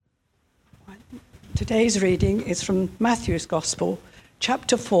Today's reading is from Matthew's Gospel,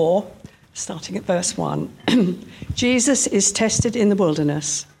 chapter 4, starting at verse 1. Jesus is tested in the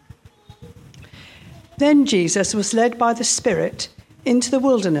wilderness. Then Jesus was led by the Spirit into the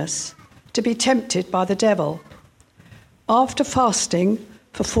wilderness to be tempted by the devil. After fasting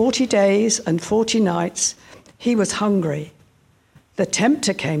for 40 days and 40 nights, he was hungry. The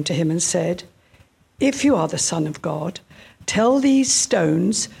tempter came to him and said, "If you are the Son of God, tell these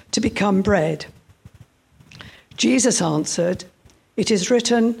stones to become bread." Jesus answered, "It is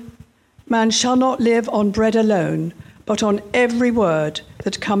written, man shall not live on bread alone, but on every word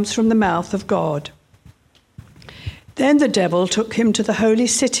that comes from the mouth of God." Then the devil took him to the holy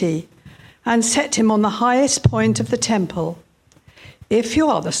city and set him on the highest point of the temple. "If you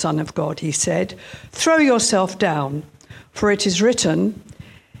are the Son of God," he said, "throw yourself down, for it is written,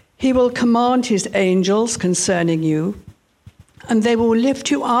 he will command his angels concerning you, and they will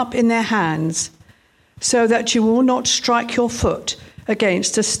lift you up in their hands, so that you will not strike your foot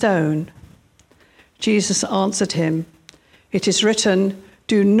against a stone." Jesus answered him, "It is written,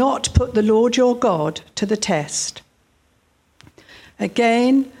 do not put the Lord your God to the test."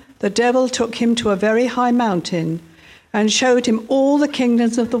 Again, the devil took him to a very high mountain and showed him all the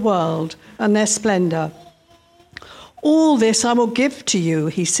kingdoms of the world and their splendor. "All this I will give to you,"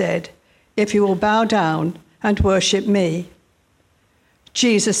 he said, "if you will bow down and worship me."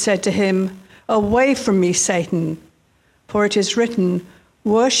 Jesus said to him, "Away from me, Satan, for it is written,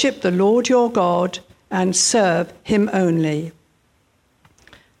 worship the Lord your God and serve him only."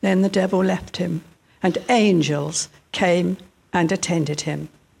 Then the devil left him, and angels came and attended him.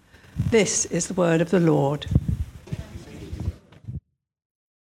 This is the word of the Lord.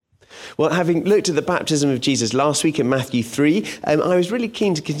 Well, having looked at the baptism of Jesus last week in Matthew 3, I was really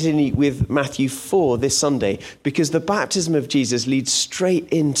keen to continue with Matthew 4 this Sunday, because the baptism of Jesus leads straight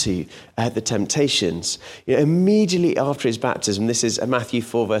into the temptations. Immediately after his baptism, this is Matthew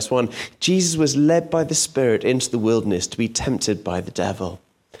 4 verse 1, Jesus was led by the Spirit into the wilderness to be tempted by the devil.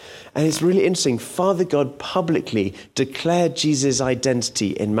 And it's really interesting, Father God publicly declared Jesus' identity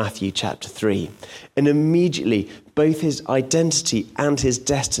in Matthew chapter 3. And immediately, both his identity and his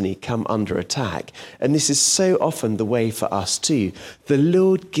destiny come under attack. And this is so often the way for us too. The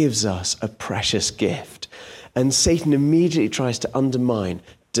Lord gives us a precious gift, and Satan immediately tries to undermine,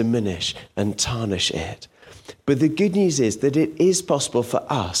 diminish, and tarnish it. But the good news is that it is possible for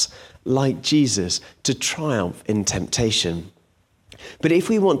us, like Jesus, to triumph in temptation. But if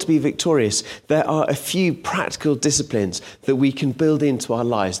we want to be victorious, there are a few practical disciplines that we can build into our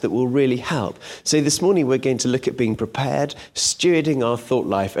lives that will really help. So this morning we're going to look at being prepared, stewarding our thought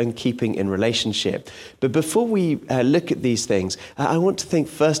life, and keeping in relationship. But before we look at these things, I want to think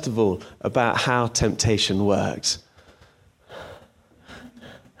first of all about how temptation works.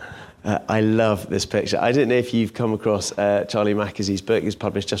 I love this picture. I don't know if you've come across Charlie Mackesy's book. It was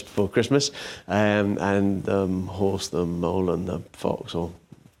published just before Christmas. And the horse, the mole, and the fox, or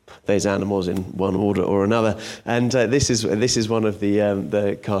those animals in one order or another. And this is one of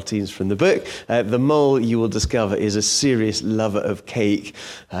the cartoons from the book. The mole, you will discover, is a serious lover of cake,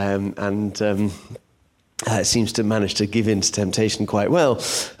 and seems to manage to give in to temptation quite well.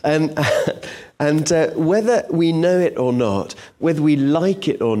 And whether we know it or not, whether we like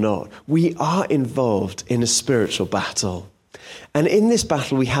it or not, we are involved in a spiritual battle. And in this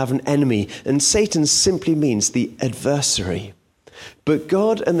battle, we have an enemy, and Satan simply means the adversary. But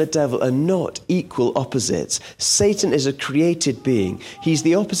God and the devil are not equal opposites. Satan is a created being. He's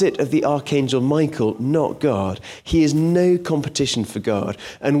the opposite of the archangel Michael, not God. He is no competition for God.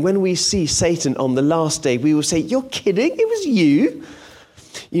 And when we see Satan on the last day, we will say, "You're kidding? It was you?"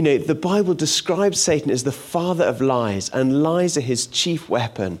 You know, the Bible describes Satan as the father of lies, and lies are his chief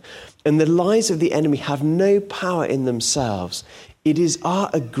weapon. And the lies of the enemy have no power in themselves. It is our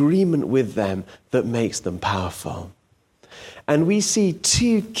agreement with them that makes them powerful. And we see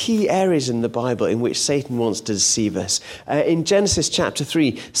two key areas in the Bible in which Satan wants to deceive us. In Genesis chapter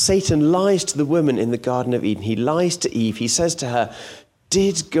 3, Satan lies to the woman in the Garden of Eden. He lies to Eve. He says to her,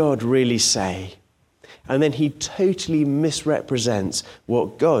 "Did God really say?" And then he totally misrepresents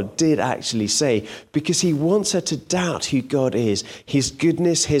what God did actually say, because he wants her to doubt who God is, his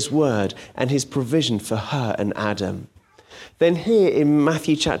goodness, his word, and his provision for her and Adam. Then here in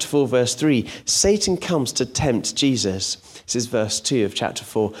Matthew chapter 4, verse 3, Satan comes to tempt Jesus. This is verse 2 of chapter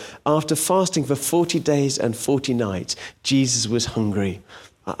 4. After fasting for 40 days and 40 nights, Jesus was hungry.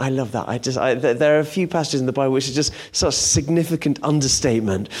 I love that. There are a few passages in the Bible which are just such a significant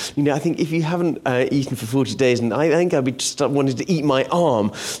understatement. You know, I think if you haven't eaten for 40 days, and I think I'd be just wanting to eat my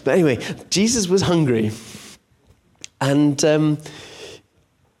arm. But anyway, Jesus was hungry. And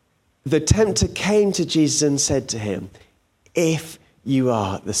the tempter came to Jesus and said to him, "If you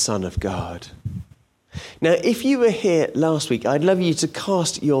are the Son of God." Now, if you were here last week, I'd love you to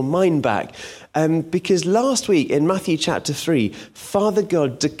cast your mind back, because last week in Matthew chapter 3, Father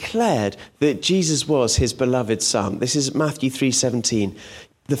God declared that Jesus was his beloved Son. This is Matthew 3:17.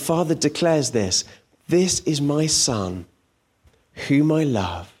 The Father declares this: "This is my Son, whom I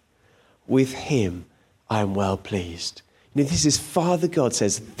love. With him I am well pleased." You know, this is Father God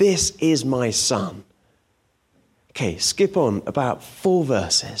says, "This is my Son." Okay, skip on about 4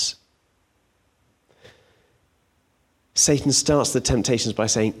 verses. Satan starts the temptations by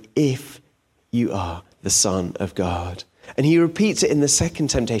saying, "If you are the Son of God." And he repeats it in the second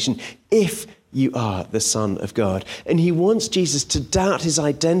temptation, "If you are the Son of God." And he wants Jesus to doubt his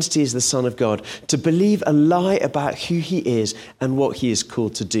identity as the Son of God, to believe a lie about who he is and what he is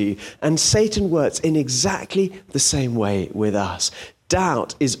called to do. And Satan works in exactly the same way with us.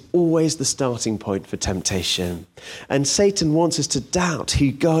 Doubt is always the starting point for temptation. And Satan wants us to doubt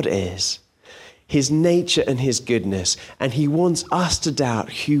who God is, his nature and his goodness, and he wants us to doubt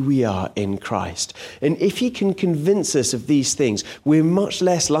who we are in Christ. And if he can convince us of these things, we're much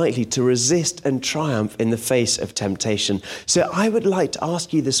less likely to resist and triumph in the face of temptation. So I would like to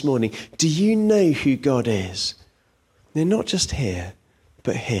ask you this morning, do you know who God is? They're not just here,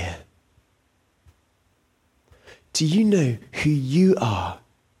 but here. Do you know who you are?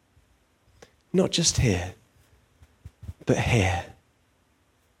 Not just here, but here.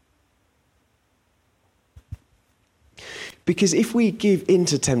 Because if we give in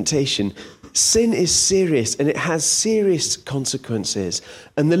to temptation, sin is serious and it has serious consequences.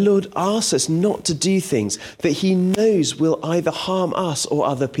 And the Lord asks us not to do things that he knows will either harm us or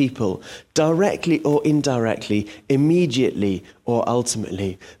other people, directly or indirectly, immediately or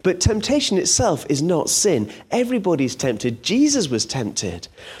ultimately. But temptation itself is not sin. Everybody's tempted. Jesus was tempted.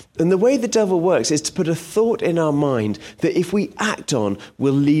 And the way the devil works is to put a thought in our mind that if we act on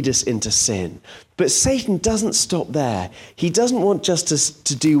will lead us into sin. But Satan doesn't stop there. He doesn't want just us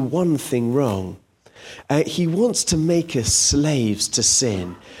to do one thing wrong. He wants to make us slaves to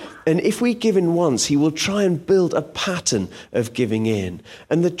sin. And if we give in once, he will try and build a pattern of giving in.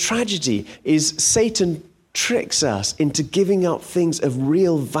 And the tragedy is Satan tricks us into giving up things of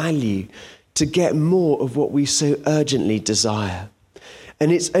real value to get more of what we so urgently desire.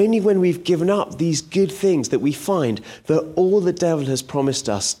 And it's only when we've given up these good things that we find that all the devil has promised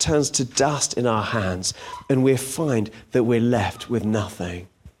us turns to dust in our hands, and we find that we're left with nothing.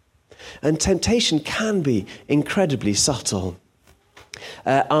 And temptation can be incredibly subtle.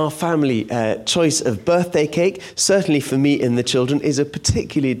 Our family choice of birthday cake, certainly for me and the children, is a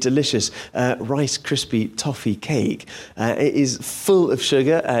particularly delicious Rice Krispie toffee cake. It is full of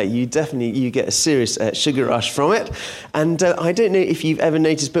sugar. You get a serious sugar rush from it. And I don't know if you've ever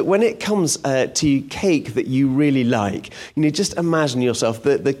noticed, but when it comes to cake that you really like, just imagine yourself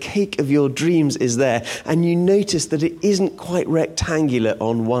that the cake of your dreams is there, and you notice that it isn't quite rectangular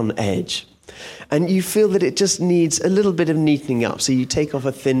on one edge. And you feel that it just needs a little bit of neatening up. So you take off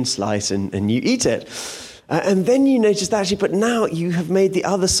a thin slice and you eat it. And then you notice that actually, but now you have made the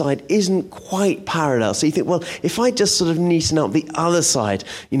other side isn't quite parallel. So you think, well, if I just sort of neaten up the other side,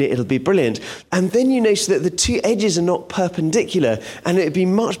 it'll be brilliant. And then you notice that the two edges are not perpendicular, and it'd be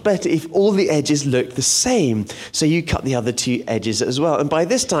much better if all the edges looked the same. So you cut the other two edges as well. And by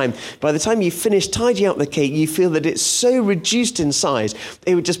the time you finish tidying up the cake, you feel that it's so reduced in size,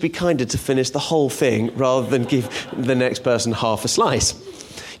 it would just be kinder to finish the whole thing rather than give the next person half a slice.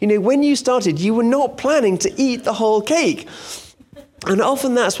 When you started, you were not planning to eat the whole cake. And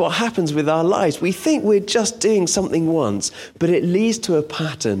often that's what happens with our lives. We think we're just doing something once, but it leads to a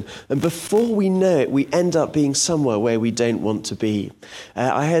pattern. And before we know it, we end up being somewhere where we don't want to be.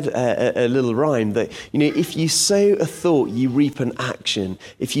 I had a little rhyme that, if you sow a thought, you reap an action.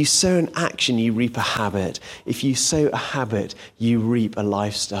 If you sow an action, you reap a habit. If you sow a habit, you reap a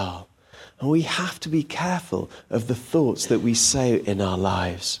lifestyle. And we have to be careful of the thoughts that we sow in our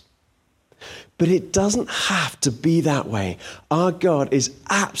lives. But it doesn't have to be that way. Our God is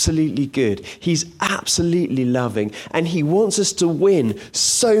absolutely good. He's absolutely loving. And he wants us to win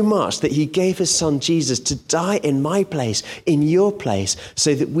so much that he gave his son Jesus to die in my place, in your place,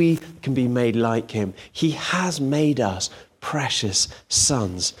 so that we can be made like him. He has made us precious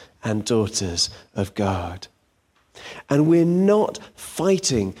sons and daughters of God. And we're not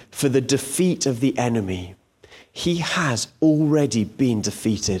fighting for the defeat of the enemy. He has already been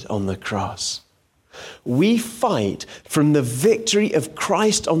defeated on the cross. We fight from the victory of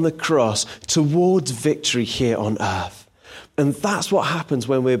Christ on the cross towards victory here on earth. And that's what happens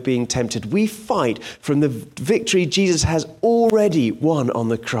when we're being tempted. We fight from the victory Jesus has already won on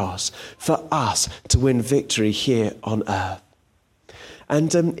the cross for us to win victory here on earth.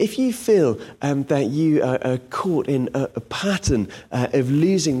 And if you feel that you are caught in a pattern of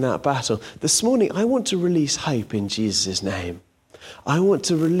losing that battle, this morning I want to release hope in Jesus' name. I want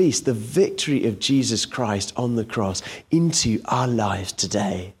to release the victory of Jesus Christ on the cross into our lives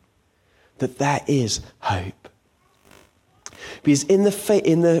today. That there is hope. Because in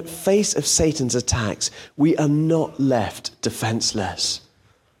the face of Satan's attacks, we are not left defenseless.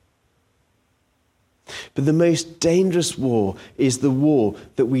 But the most dangerous war is the war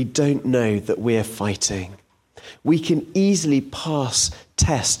that we don't know that we're fighting. We can easily pass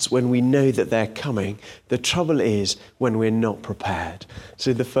tests when we know that they're coming. The trouble is when we're not prepared.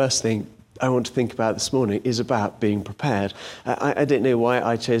 So the first thing I want to think about this morning is about being prepared. I don't know why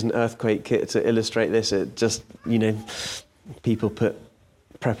I chose an earthquake kit to illustrate this. It just, people put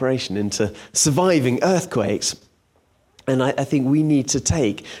preparation into surviving earthquakes. And I think we need to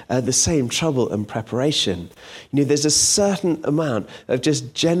take the same trouble and preparation. There's a certain amount of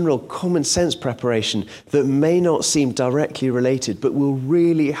just general common sense preparation that may not seem directly related, but will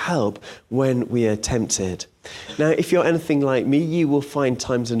really help when we are tempted. Now, if you're anything like me, you will find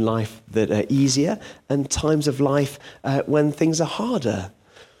times in life that are easier and times of life when things are harder.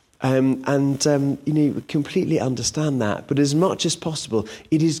 Completely understand that. But as much as possible,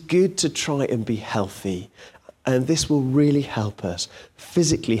 it is good to try and be healthy. And this will really help us.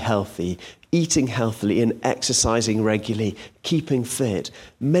 Physically healthy, eating healthily and exercising regularly, keeping fit,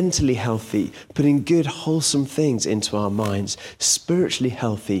 mentally healthy, putting good, wholesome things into our minds, spiritually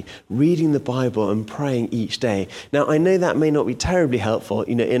healthy, reading the Bible and praying each day. Now, I know that may not be terribly helpful.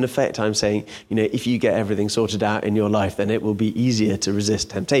 In effect, I'm saying, if you get everything sorted out in your life, then it will be easier to resist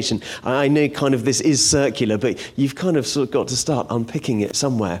temptation. I know kind of this is circular, but you've kind of sort of got to start unpicking it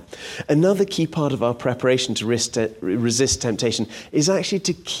somewhere. Another key part of our preparation to resist temptation is actually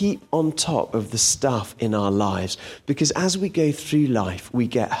to keep on top of the stuff in our lives, because as we go through life, we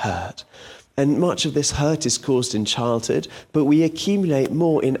get hurt. And much of this hurt is caused in childhood, but we accumulate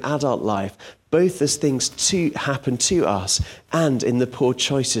more in adult life, both as things happen to us and in the poor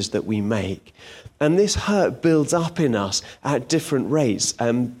choices that we make. And this hurt builds up in us at different rates,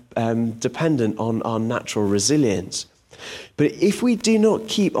 dependent on our natural resilience. But if we do not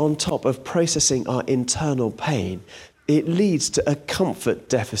keep on top of processing our internal pain, it leads to a comfort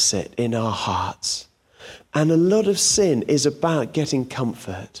deficit in our hearts. And a lot of sin is about getting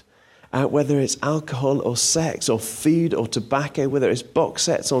comfort, whether it's alcohol or sex or food or tobacco, whether it's box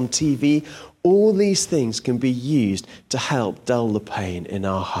sets on TV, all these things can be used to help dull the pain in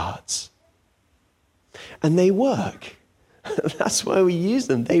our hearts. And they work. That's why we use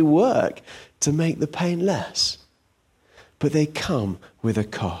them. They work to make the pain less. But they come with a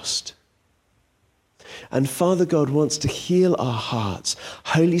cost. And Father God wants to heal our hearts.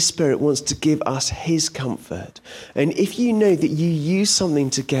 Holy Spirit wants to give us his comfort. And if you know that you use something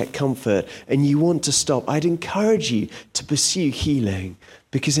to get comfort and you want to stop, I'd encourage you to pursue healing,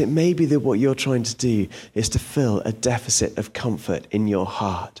 because it may be that what you're trying to do is to fill a deficit of comfort in your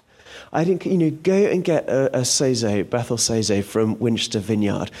heart. I think, go and get a sozo, Bethel sozo from Winchester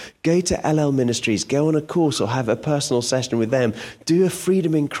Vineyard. Go to LL Ministries, go on a course or have a personal session with them. Do a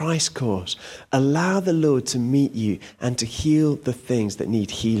Freedom in Christ course. Allow the Lord to meet you and to heal the things that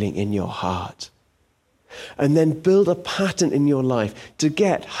need healing in your heart. And then build a pattern in your life to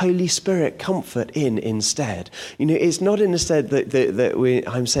get Holy Spirit comfort in instead. It's not instead that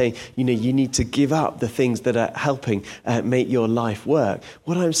I'm saying, you need to give up the things that are helping make your life work.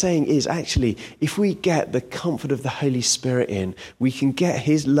 What I'm saying is actually, if we get the comfort of the Holy Spirit in, we can get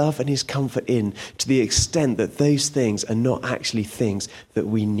his love and his comfort in to the extent that those things are not actually things that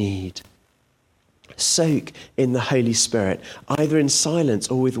we need. Soak in the Holy Spirit, either in silence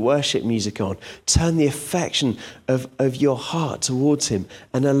or with worship music on. Turn the affection of your heart towards him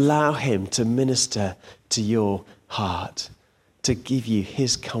and allow him to minister to your heart, to give you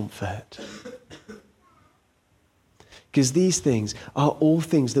his comfort. Because these things are all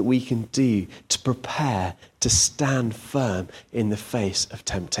things that we can do to prepare to stand firm in the face of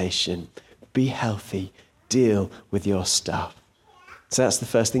temptation. Be healthy. Deal with your stuff. So that's the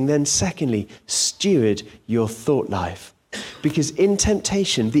first thing. Then secondly, steward your thought life. Because in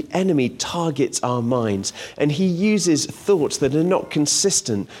temptation, the enemy targets our minds, and he uses thoughts that are not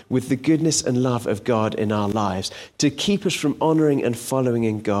consistent with the goodness and love of God in our lives to keep us from honoring and following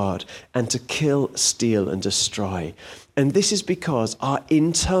in God, and to kill, steal, and destroy. And this is because our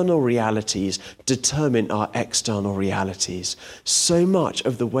internal realities determine our external realities. So much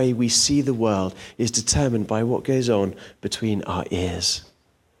of the way we see the world is determined by what goes on between our ears.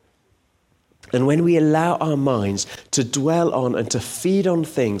 And when we allow our minds to dwell on and to feed on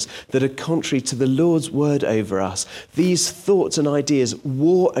things that are contrary to the Lord's word over us, these thoughts and ideas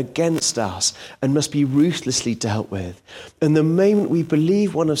war against us and must be ruthlessly dealt with. And the moment we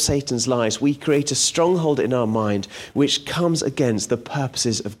believe one of Satan's lies, we create a stronghold in our mind which comes against the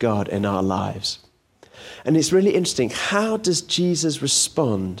purposes of God in our lives. And it's really interesting. How does Jesus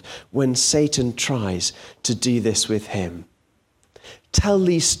respond when Satan tries to do this with him? Tell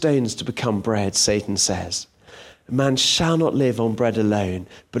these stones to become bread, Satan says. Man shall not live on bread alone,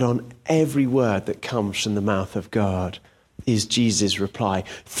 but on every word that comes from the mouth of God, is Jesus' reply.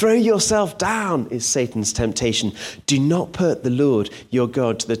 Throw yourself down, is Satan's temptation. Do not put the Lord your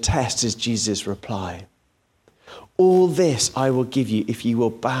God to the test, is Jesus' reply. All this I will give you if you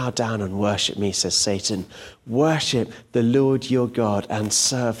will bow down and worship me, says Satan. Worship the Lord your God and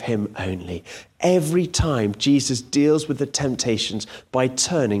serve him only. Every time Jesus deals with the temptations by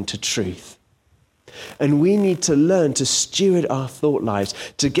turning to truth. And we need to learn to steward our thought lives,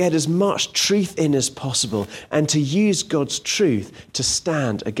 to get as much truth in as possible, and to use God's truth to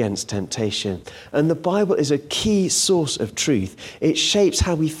stand against temptation. And the Bible is a key source of truth. It shapes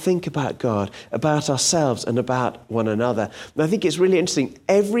how we think about God, about ourselves, and about one another. And I think it's really interesting.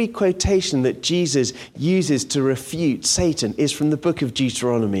 Every quotation that Jesus uses to refute Satan is from the book of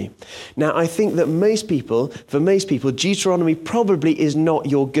Deuteronomy. Now, I think that for most people, Deuteronomy probably is not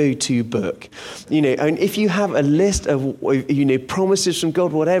your go-to book. And if you have a list of, promises from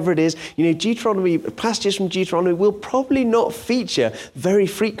God, whatever it is, Deuteronomy, passages from Deuteronomy will probably not feature very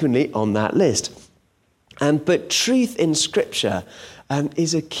frequently on that list. But truth in Scripture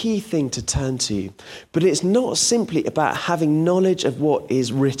is a key thing to turn to. But it's not simply about having knowledge of what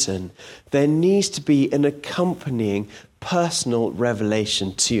is written. There needs to be an accompanying personal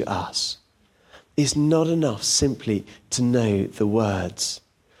revelation to us. It's not enough simply to know the words.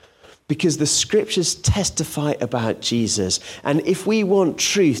 Because the scriptures testify about Jesus. And if we want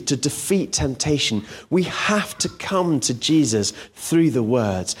truth to defeat temptation, we have to come to Jesus through the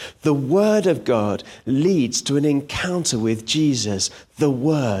words. The word of God leads to an encounter with Jesus, the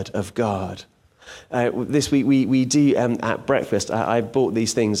word of God. This week we do at breakfast, I bought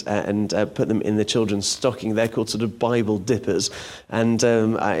these things and put them in the children's stocking. They're called sort of Bible dippers. And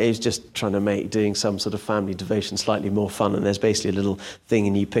I was just trying to make doing some sort of family devotion slightly more fun. And there's basically a little thing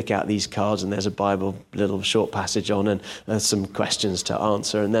and you pick out these cards and there's a Bible, little short passage on and some questions to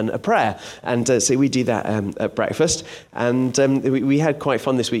answer and then a prayer. And so we do that at breakfast. And we had quite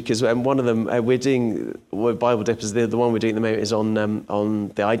fun this week because one of them, we're doing Bible dippers, the one we're doing at the moment is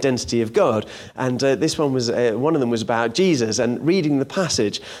on the identity of God. And this one was, one of them was about Jesus, and reading the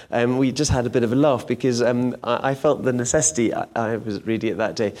passage, we just had a bit of a laugh because I felt the necessity, I was reading it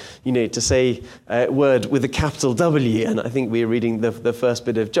that day, to say word with a capital W, and I think we were reading the first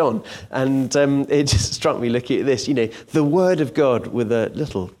bit of John, and it just struck me looking at this, the word of God with a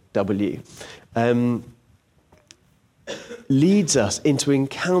little W, leads us into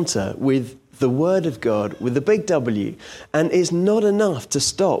encounter with the word of God with the big W, and it's not enough to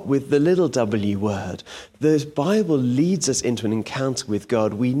stop with the little W word. The Bible leads us into an encounter with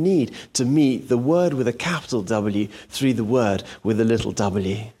God. We need to meet the word with a capital W through the word with a little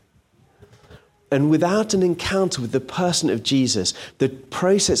w. And without an encounter with the person of Jesus, the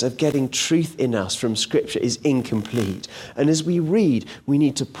process of getting truth in us from Scripture is incomplete. And as we read, we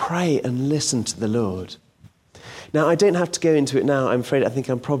need to pray and listen to the Lord. Now, I don't have to go into it now. I'm afraid I think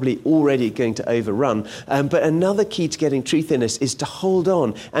I'm probably already going to overrun. But another key to getting truth in us is to hold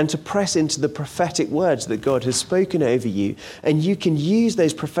on and to press into the prophetic words that God has spoken over you. And you can use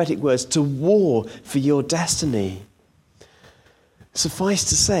those prophetic words to war for your destiny. Suffice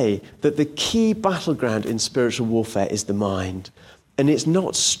to say that the key battleground in spiritual warfare is the mind. And it's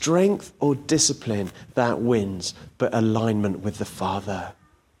not strength or discipline that wins, but alignment with the Father.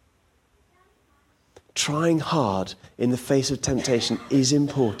 Trying hard in the face of temptation is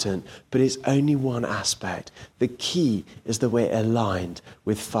important, but it's only one aspect. The key is that we're aligned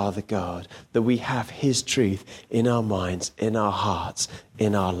with Father God, that we have his truth in our minds, in our hearts,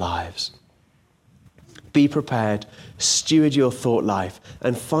 in our lives. Be prepared, steward your thought life,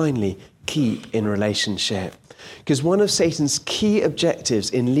 and finally, keep in relationship. Because one of Satan's key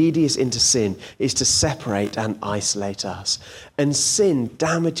objectives in leading us into sin is to separate and isolate us. And sin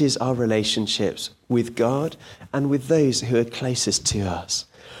damages our relationships with God and with those who are closest to us.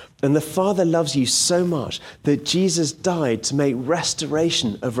 And the Father loves you so much that Jesus died to make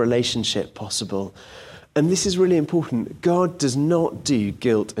restoration of relationship possible. And this is really important. God does not do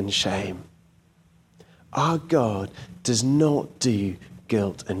guilt and shame. Our God does not do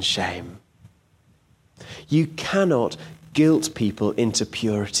guilt and shame. You cannot guilt people into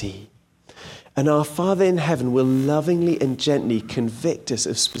purity. And our Father in heaven will lovingly and gently convict us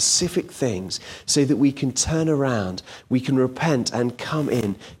of specific things so that we can turn around, we can repent and come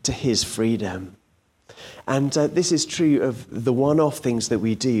in to his freedom. And this is true of the one-off things that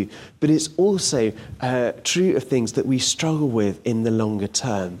we do, but it's also true of things that we struggle with in the longer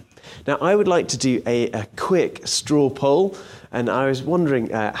term. Now, I would like to do a quick straw poll, and I was wondering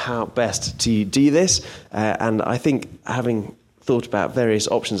how best to do this, and I think having thought about various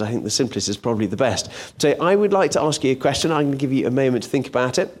options, I think the simplest is probably the best. So I would like to ask you a question. I'm going to give you a moment to think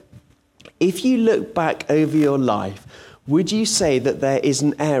about it. If you look back over your life, would you say that there is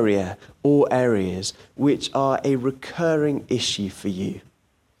an area or areas which are a recurring issue for you?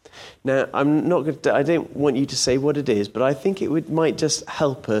 Now, I don't want you to say what it is, but I think it might just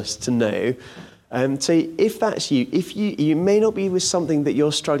help us to know. So if that's you, you may not be with something that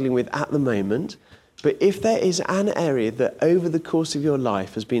you're struggling with at the moment, but if there is an area that over the course of your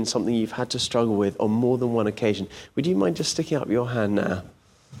life has been something you've had to struggle with on more than one occasion, would you mind just sticking up your hand now?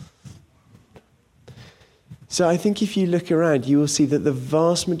 So I think if you look around, you will see that the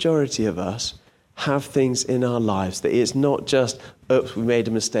vast majority of us have things in our lives, that it's not just, oops, we made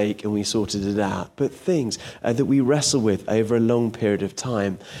a mistake and we sorted it out, but things that we wrestle with over a long period of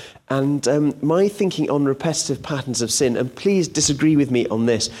time. And my thinking on repetitive patterns of sin, and please disagree with me on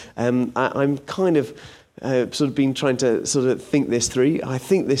this, I'm kind of sort of been trying to sort of think this through. I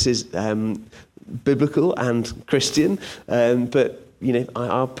think this is biblical and Christian, but you know,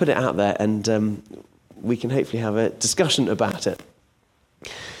 I'll put it out there and we can hopefully have a discussion about it.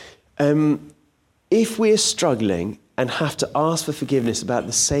 If we're struggling and have to ask for forgiveness about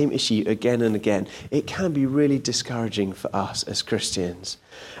the same issue again and again, it can be really discouraging for us as Christians.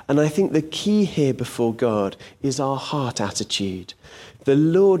 And I think the key here before God is our heart attitude. The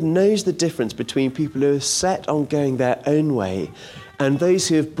Lord knows the difference between people who are set on going their own way and those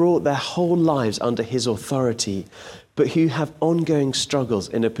who have brought their whole lives under his authority, but who have ongoing struggles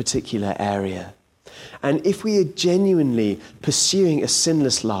in a particular area. And if we are genuinely pursuing a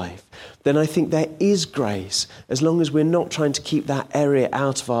sinless life, then I think there is grace, as long as we're not trying to keep that area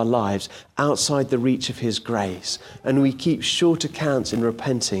out of our lives, outside the reach of his grace, and we keep short accounts in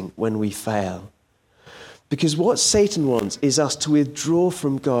repenting when we fail. Because what Satan wants is us to withdraw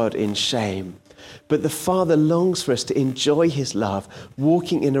from God in shame. But the Father longs for us to enjoy his love,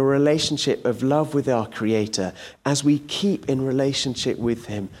 walking in a relationship of love with our Creator, as we keep in relationship with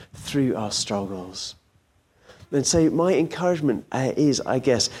him through our struggles. And so my encouragement is, I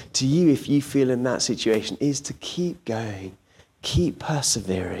guess, to you, if you feel in that situation, is to keep going, keep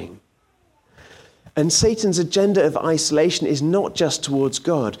persevering. And Satan's agenda of isolation is not just towards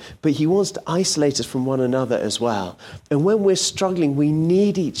God, but he wants to isolate us from one another as well. And when we're struggling, we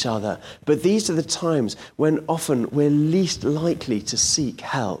need each other. But these are the times when often we're least likely to seek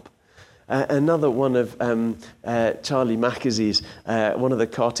help. Another one of Charlie Mackesy's, one of the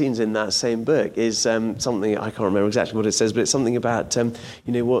cartoons in that same book is something, I can't remember exactly what it says, but it's something about,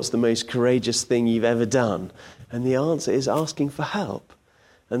 what's the most courageous thing you've ever done? And the answer is asking for help.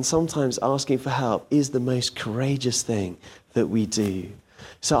 And sometimes asking for help is the most courageous thing that we do.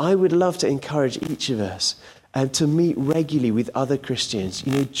 So I would love to encourage each of us to meet regularly with other Christians.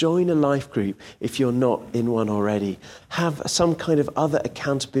 Join a life group if you're not in one already. Have some kind of other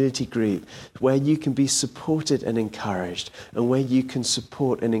accountability group where you can be supported and encouraged, and where you can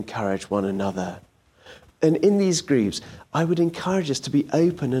support and encourage one another. And in these groups, I would encourage us to be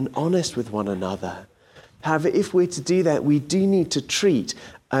open and honest with one another. However, if we're to do that, we do need to treat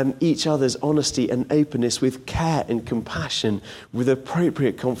each other's honesty and openness with care and compassion, with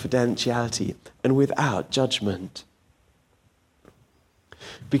appropriate confidentiality and without judgment.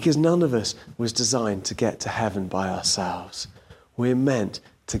 Because none of us was designed to get to heaven by ourselves. We're meant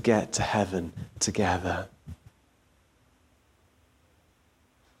to get to heaven together.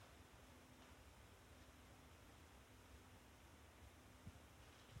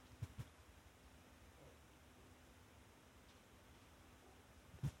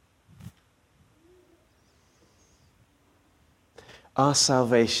 Our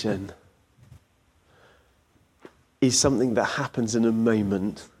salvation is something that happens in a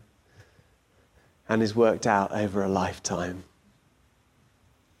moment and is worked out over a lifetime.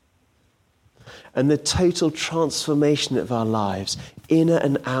 And the total transformation of our lives, inner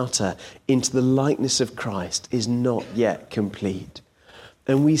and outer, into the likeness of Christ is not yet complete.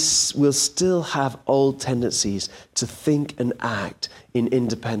 And we will still have old tendencies to think and act in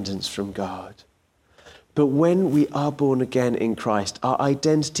independence from God. But when we are born again in Christ, our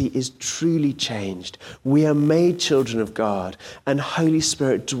identity is truly changed. We are made children of God, and Holy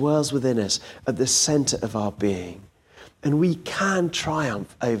Spirit dwells within us at the center of our being. And we can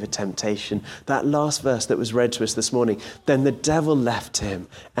triumph over temptation. That last verse that was read to us this morning, then the devil left him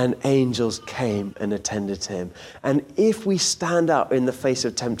and angels came and attended him. And if we stand up in the face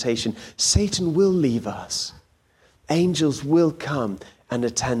of temptation, Satan will leave us. Angels will come and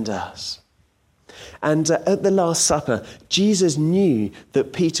attend us. And at the Last Supper, Jesus knew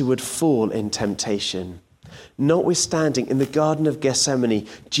that Peter would fall in temptation. Notwithstanding, in the Garden of Gethsemane,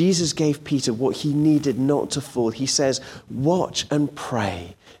 Jesus gave Peter what he needed not to fall. He says, watch and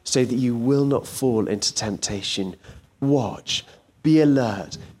pray so that you will not fall into temptation. Watch, be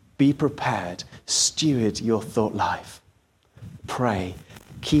alert, be prepared, steward your thought life. Pray,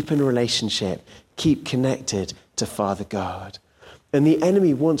 keep in relationship, keep connected to Father God. And the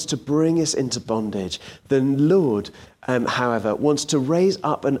enemy wants to bring us into bondage. The Lord, however, wants to raise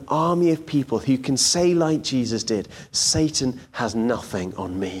up an army of people who can say like Jesus did, Satan has nothing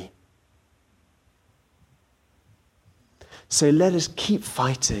on me. So let us keep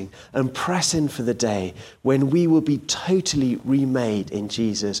fighting and press in for the day when we will be totally remade in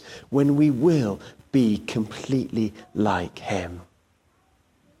Jesus, when we will be completely like him.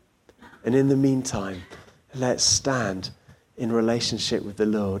 And in the meantime, let's stand in relationship with the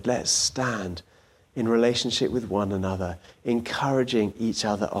Lord. Let's stand in relationship with one another, encouraging each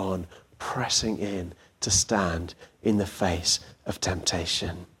other on, pressing in to stand in the face of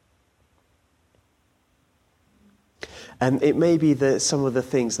temptation. And it may be that some of the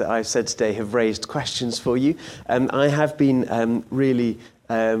things that I've said today have raised questions for you. I have been really...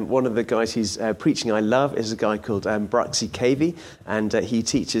 one of the guys who's preaching I love is a guy called Bruxy Cavey, and he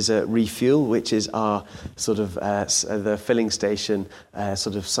teaches at Refuel, which is our sort of the filling station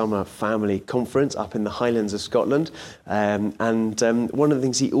sort of summer family conference up in the Highlands of Scotland. And one of the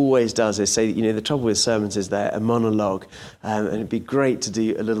things he always does is say, you know, the trouble with sermons is they're a monologue, and it'd be great to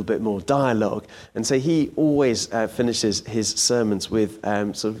do a little bit more dialogue. And so he always finishes his sermons with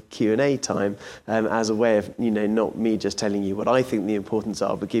sort of Q&A time as a way of, you know, not me just telling you what I think the importance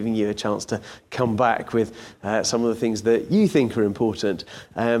are, but giving you a chance to come back with some of the things that you think are important.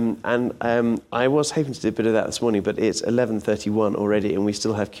 I was hoping to do a bit of that this morning, but it's 11:31 already, and we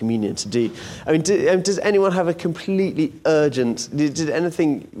still have communion to do. I mean, does anyone have a completely urgent? Did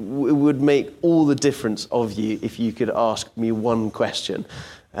anything would make all the difference of you if you could ask me one question?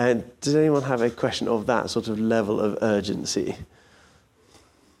 Does anyone have a question of that sort of level of urgency?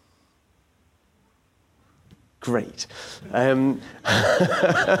 Great. And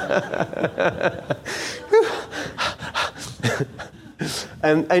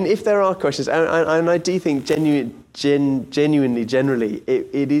if there are questions, and I do think genuinely, generally,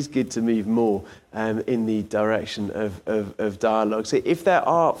 it is good to move more in the direction of dialogue. So if there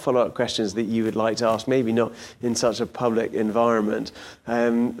are follow-up questions that you would like to ask, maybe not in such a public environment,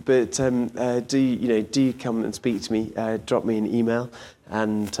 but do come and speak to me. Drop me an email,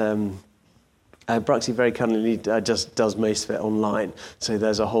 and Bruxy very kindly just does most of it online, so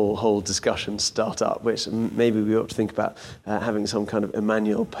there's a whole discussion start up, which maybe we ought to think about having some kind of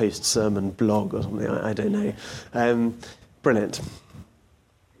Emmanuel post-sermon blog or something, I don't know. Brilliant.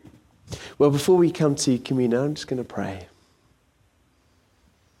 Well, before we come to communion, I'm just going to pray.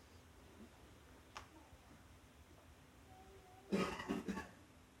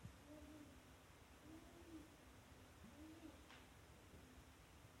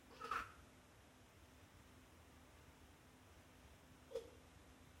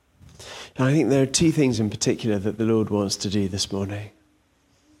 And I think there are two things in particular that the Lord wants to do this morning.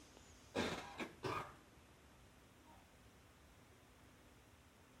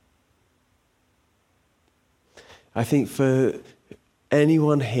 I think for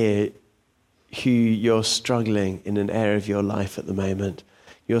anyone here who you're struggling in an area of your life at the moment,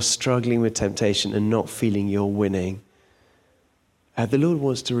 you're struggling with temptation and not feeling you're winning, the Lord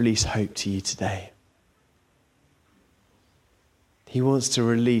wants to release hope to you today. He wants to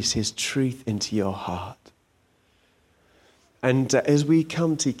release his truth into your heart. And as we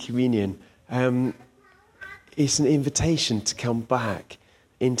come to communion, it's an invitation to come back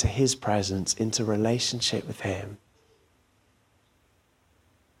into his presence, into relationship with him.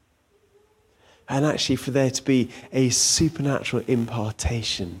 And actually for there to be a supernatural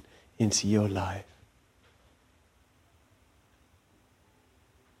impartation into your life.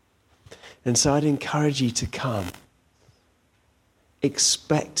 And so I'd encourage you to come,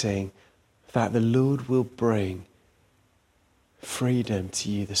 expecting that the Lord will bring freedom to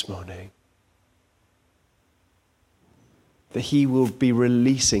you this morning. that he will be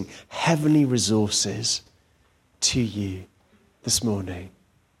releasing heavenly resources to you this morning.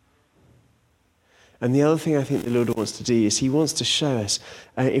 And the other thing I think the Lord wants to do is he wants to show us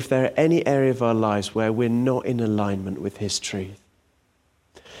if there are any area of our lives where we're not in alignment with his truth.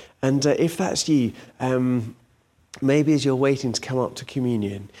 And if that's you, maybe as you're waiting to come up to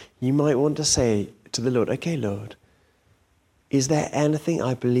communion, you might want to say to the Lord, okay, Lord, is there anything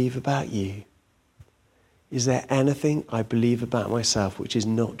I believe about you? Is there anything I believe about myself which is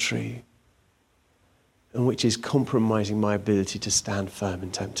not true and which is compromising my ability to stand firm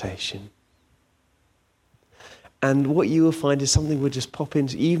in temptation? And what you will find is something will just pop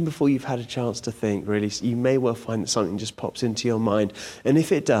into, even before you've had a chance to think, really, you may well find that something just pops into your mind. And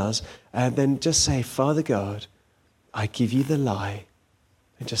if it does, then just say, Father God, I give you the lie.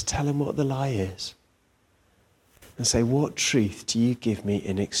 And just tell him what the lie is. And say, what truth do you give me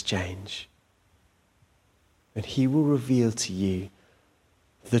in exchange? And he will reveal to you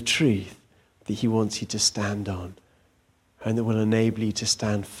the truth that he wants you to stand on, and that will enable you to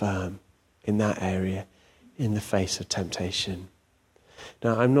stand firm in that area in the face of temptation.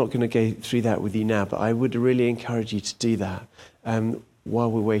 Now, I'm not going to go through that with you now, but I would really encourage you to do that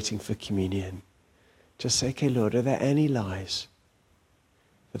while we're waiting for communion. Just say, okay, Lord, are there any lies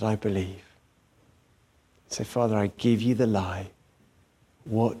that I believe? Say, Father, I give you the lie.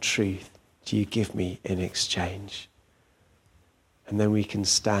 What truth do you give me in exchange? And then we can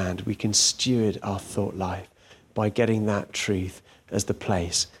stand, we can steward our thought life by getting that truth as the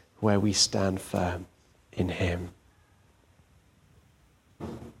place where we stand firm in him.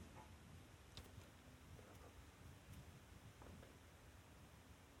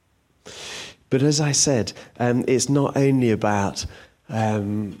 But as I said, it's not only about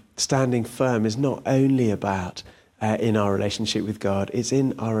standing firm, is not only about in our relationship with God, it's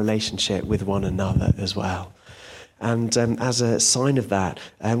in our relationship with one another as well. And as a sign of that,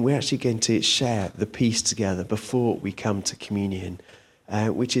 we're actually going to share the peace together before we come to communion,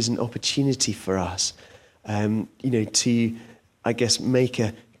 which is an opportunity for us, to, I guess, make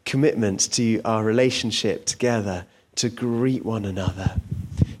a commitment to our relationship together, to greet one another.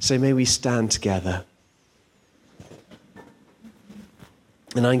 So may we stand together.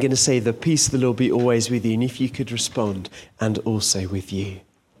 And I'm going to say, the peace of the Lord be always with you. And if you could respond, and also with you.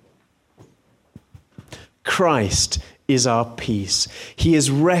 Christ is our peace. He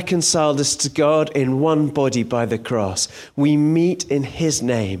has reconciled us to God in one body by the cross. We meet in his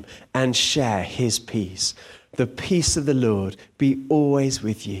name and share his peace. The peace of the Lord be always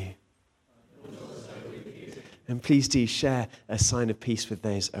with you. And please do share a sign of peace with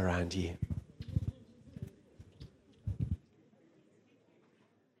those around you.